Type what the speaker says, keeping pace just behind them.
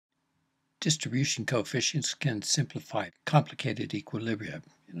distribution coefficients can simplify complicated equilibria.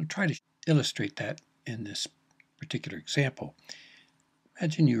 Try to illustrate that in this particular example.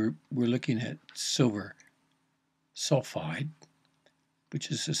 Imagine you were looking at silver sulfide,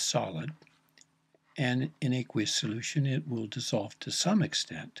 which is a solid, and in aqueous solution it will dissolve to some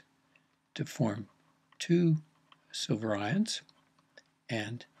extent to form two silver ions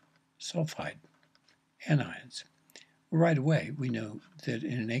and sulfide anions. Right away, we know that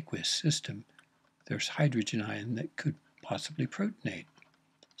in an aqueous system, there's hydrogen ion that could possibly protonate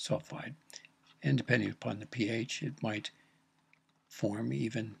sulfide. And depending upon the pH, it might form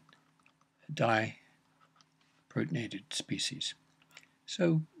even diprotonated species.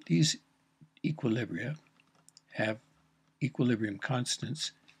 So these equilibria have equilibrium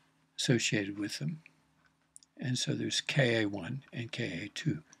constants associated with them. And so there's Ka1 and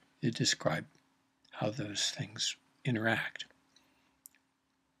Ka2 that describe how those things interact.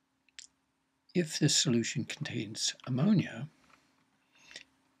 If this solution contains ammonia,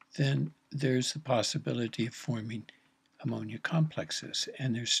 then there's the possibility of forming ammonia complexes,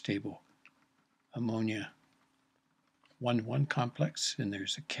 and there's stable ammonia 1,1 complex, and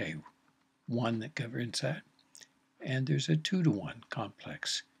there's a K1 that governs that, and there's a 2-to-1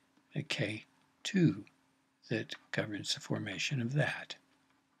 complex, a K2 that governs the formation of that.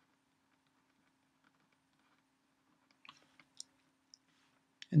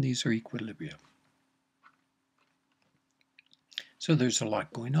 And these are equilibria. So there's a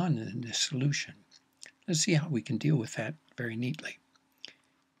lot going on in this solution. Let's see how we can deal with that very neatly.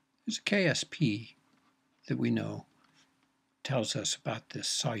 There's a KSP that we know tells us about this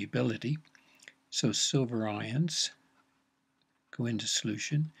solubility. So silver ions go into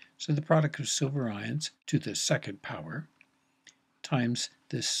solution. So the product of silver ions to the second power times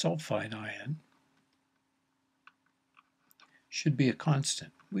this sulfide ion should be a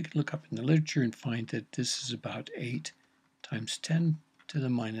constant. We can look up in the literature and find that this is about 8 times 10 to the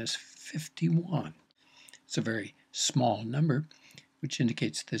minus 51. It's a very small number, which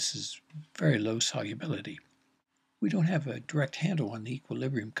indicates this is very low solubility. We don't have a direct handle on the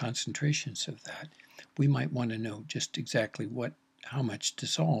equilibrium concentrations of that. We might want to know just exactly how much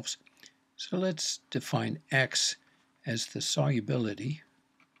dissolves. So let's define X as the solubility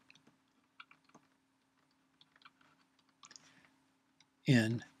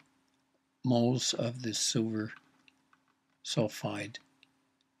in moles of the silver sulfide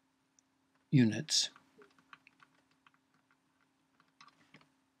units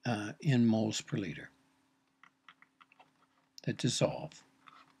in moles per liter that dissolve.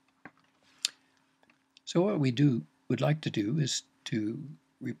 So what we would like to do is to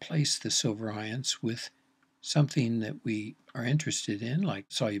replace the silver ions with something that we are interested in, like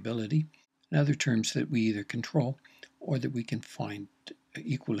solubility, and other terms that we either control or that we can find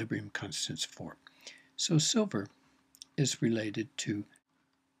equilibrium constants for. So silver is related to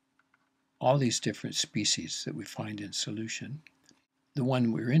all these different species that we find in solution. The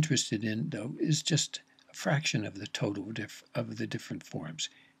one we're interested in, though, is just a fraction of the total of the different forms.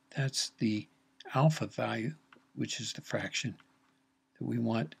 That's the alpha value, which is the fraction that we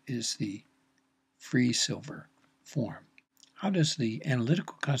want, is the free silver form. How does the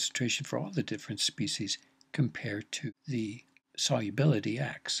analytical concentration for all the different species compare to the solubility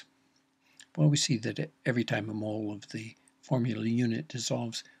X? Well, we see that every time a mole of the formula unit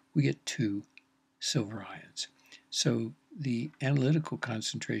dissolves, we get 2 silver ions. So the analytical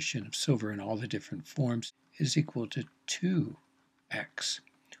concentration of silver in all the different forms is equal to 2x.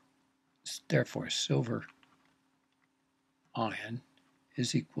 Therefore, silver ion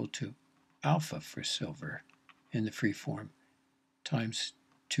is equal to alpha for silver in the free form times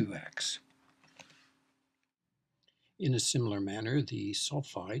 2x. In a similar manner, the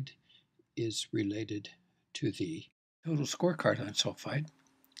sulfide is related to the total scorecard on sulfide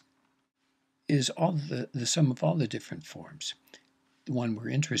is all the sum of all the different forms. The one we're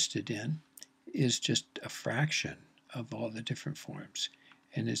interested in is just a fraction of all the different forms,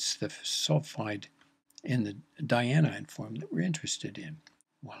 and it's the sulfide in the dianion form that we're interested in.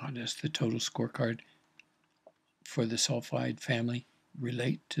 Well, how does the total scorecard for the sulfide family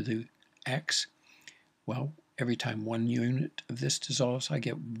relate to the X? Well, every time one unit of this dissolves, I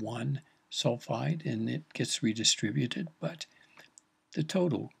get 1 sulfide, and it gets redistributed, but the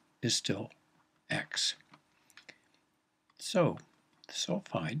total is still X. So the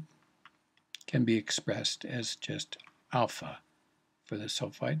sulfide can be expressed as just alpha for the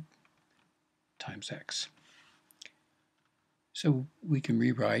sulfide times X. So we can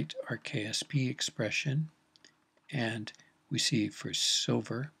rewrite our KSP expression, and we see for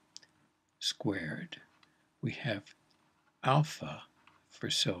silver squared, we have alpha for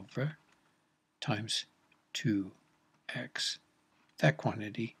silver times 2x, that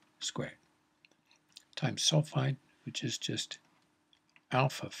quantity squared, times sulfide, which is just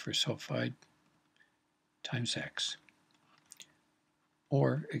alpha for sulfide, times x.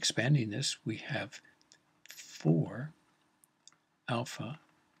 Or expanding this, we have 4 alpha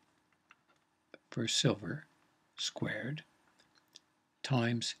for silver squared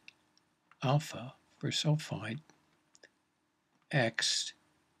times alpha for sulfide x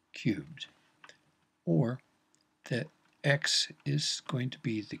cubed. Or that x is going to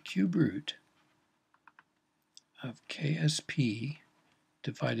be the cube root of KSP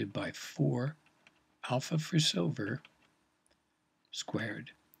divided by 4 alpha for silver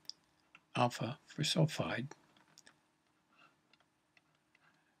squared alpha for sulfide.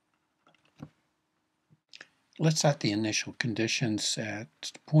 Let's set the initial conditions at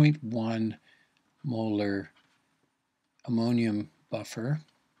 0.1 molar ammonium buffer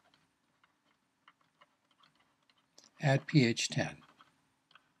at pH 10.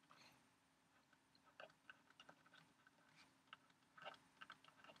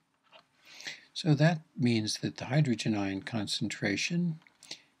 So that means that the hydrogen ion concentration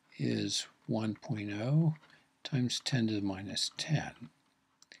is 1.0 times 10 to the minus 10.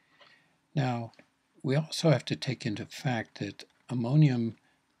 Now, we also have to take into fact that ammonium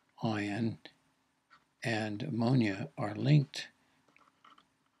ion and ammonia are linked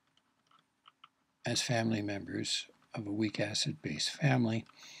as family members of a weak acid-base family,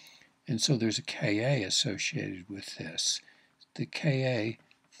 and so there's a Ka associated with this. The Ka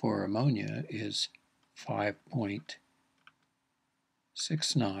for ammonia is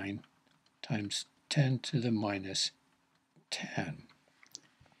 5.69 times 10 to the minus 10.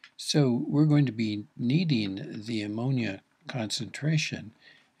 So we're going to be needing the ammonia concentration,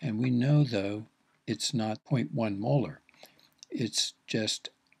 and we know, though, it's not 0.1 molar. It's just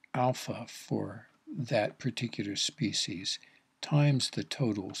alpha for that particular species times the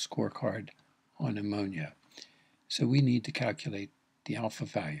total scorecard on ammonia. So we need to calculate the alpha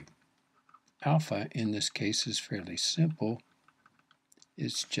value. Alpha, in this case, is fairly simple.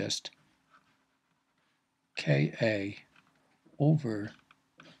 It's just Ka over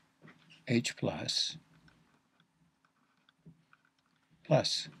H plus Ka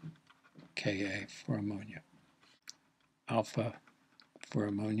for ammonia. Alpha for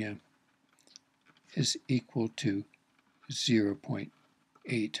ammonia is equal to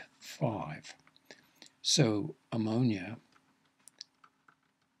 0.85. So ammonia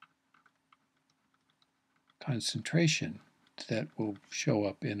concentration that will show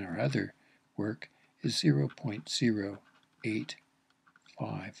up in our other work is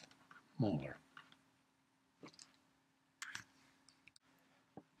 0.085 molar.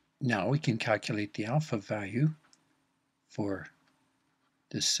 Now we can calculate the alpha value for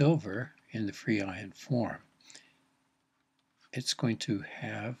the silver in the free ion form. It's going to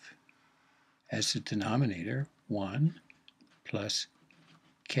have as the denominator 1 plus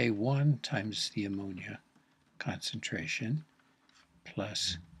K1 times the ammonia concentration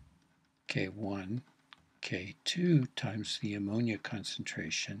plus K1, K2 times the ammonia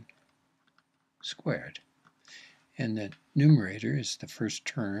concentration squared. And the numerator is the first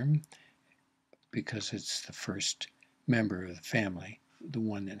term because it's the first member of the family, the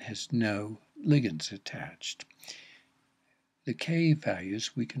one that has no ligands attached. The K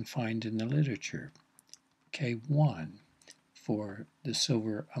values we can find in the literature. K1 for the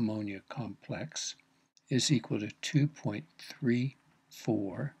silver ammonia complex is equal to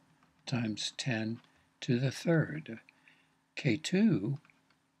 2.34 times 10 to the third. K2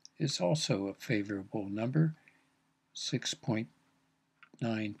 is also a favorable number,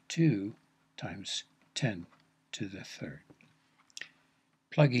 6.92 times 10 to the third.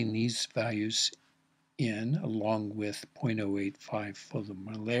 Plugging these values in along with 0.085 for the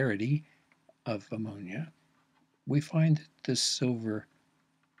molarity of ammonia, we find that the silver,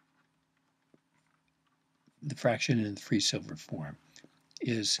 the fraction in the free silver form,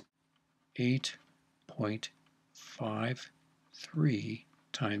 is 8.53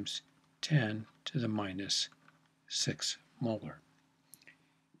 times 10 to the minus 6 molar.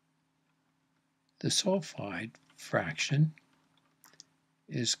 The sulfide fraction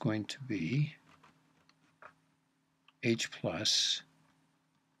is going to be H plus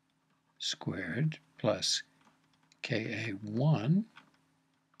squared plus Ka1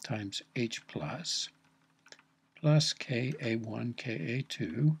 times H plus Ka1,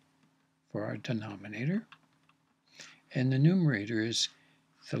 Ka2 for our denominator. And the numerator is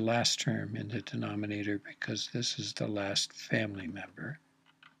the last term in the denominator because this is the last family member.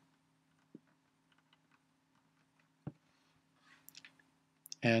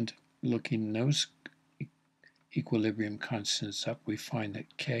 And looking those equilibrium constants up, we find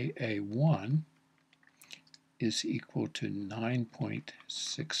that Ka1 is equal to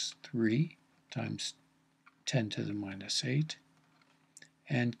 9.63 times 10 to the minus 8,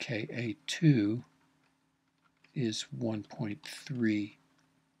 and Ka2 is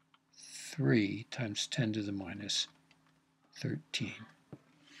 1.33 times 10 to the minus 13.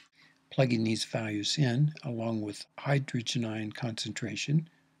 Plugging these values in, along with hydrogen ion concentration,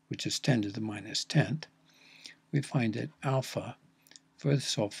 which is 10 to the minus 10th, we find that alpha for the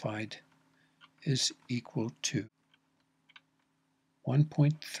sulfide is equal to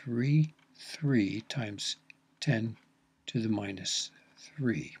 1.33 times 10 to the minus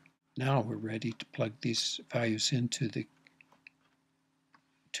 3. Now we're ready to plug these values into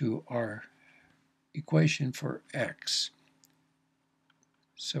our equation for x.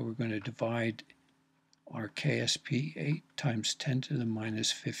 So we're going to divide our KSP 8 times 10 to the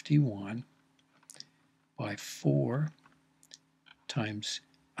minus 51 by 4 times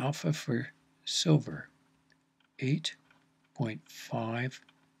alpha for silver,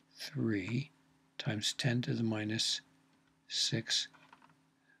 8.53 times 10 to the minus 6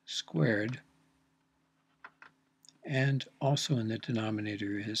 squared, and also in the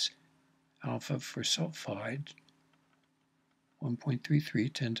denominator is alpha for sulfide,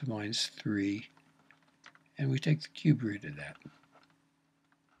 1.33 10 to the minus 3, and we take the cube root of that.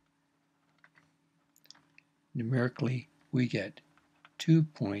 Numerically, we get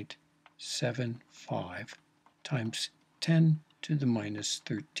 2.75 times 10 to the minus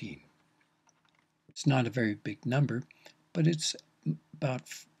 13. It's not a very big number, but it's about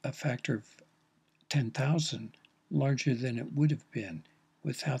a factor of 10,000 larger than it would have been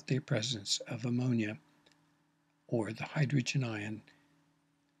without the presence of ammonia or the hydrogen ion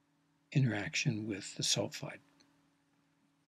interaction with the sulfide.